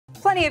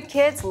Plenty of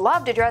kids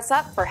love to dress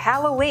up for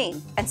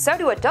Halloween, and so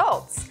do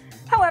adults.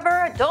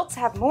 However, adults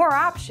have more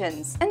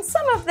options, and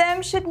some of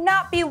them should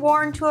not be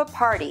worn to a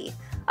party,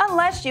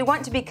 unless you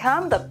want to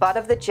become the butt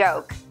of the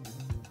joke.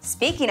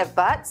 Speaking of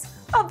butts,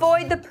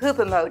 avoid the poop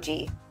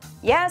emoji.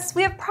 Yes,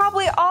 we have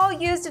probably all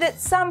used it at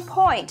some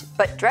point,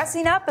 but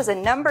dressing up as a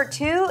number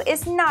 2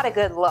 is not a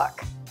good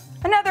look.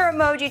 Another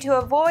emoji to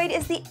avoid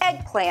is the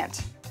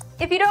eggplant.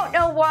 If you don't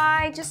know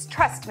why, just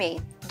trust me,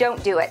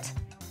 don't do it.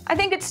 I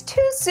think it's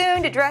too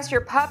soon to dress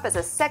your pup as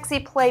a sexy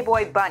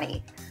Playboy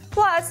bunny.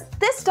 Plus,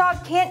 this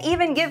dog can't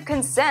even give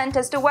consent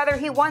as to whether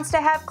he wants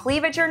to have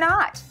cleavage or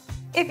not.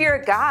 If you're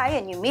a guy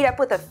and you meet up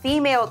with a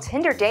female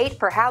Tinder date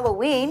for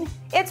Halloween,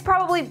 it's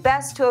probably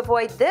best to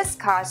avoid this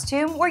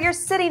costume where you're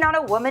sitting on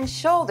a woman's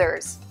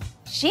shoulders.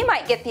 She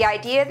might get the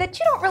idea that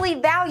you don't really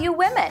value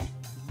women.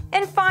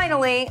 And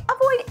finally,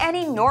 avoid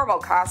any normal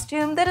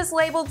costume that is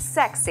labeled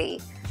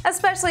sexy,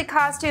 especially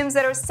costumes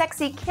that are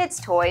sexy kids'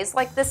 toys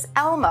like this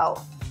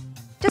Elmo.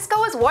 Just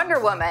go as Wonder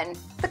Woman.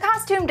 The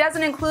costume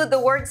doesn't include the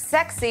word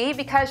sexy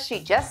because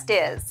she just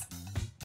is.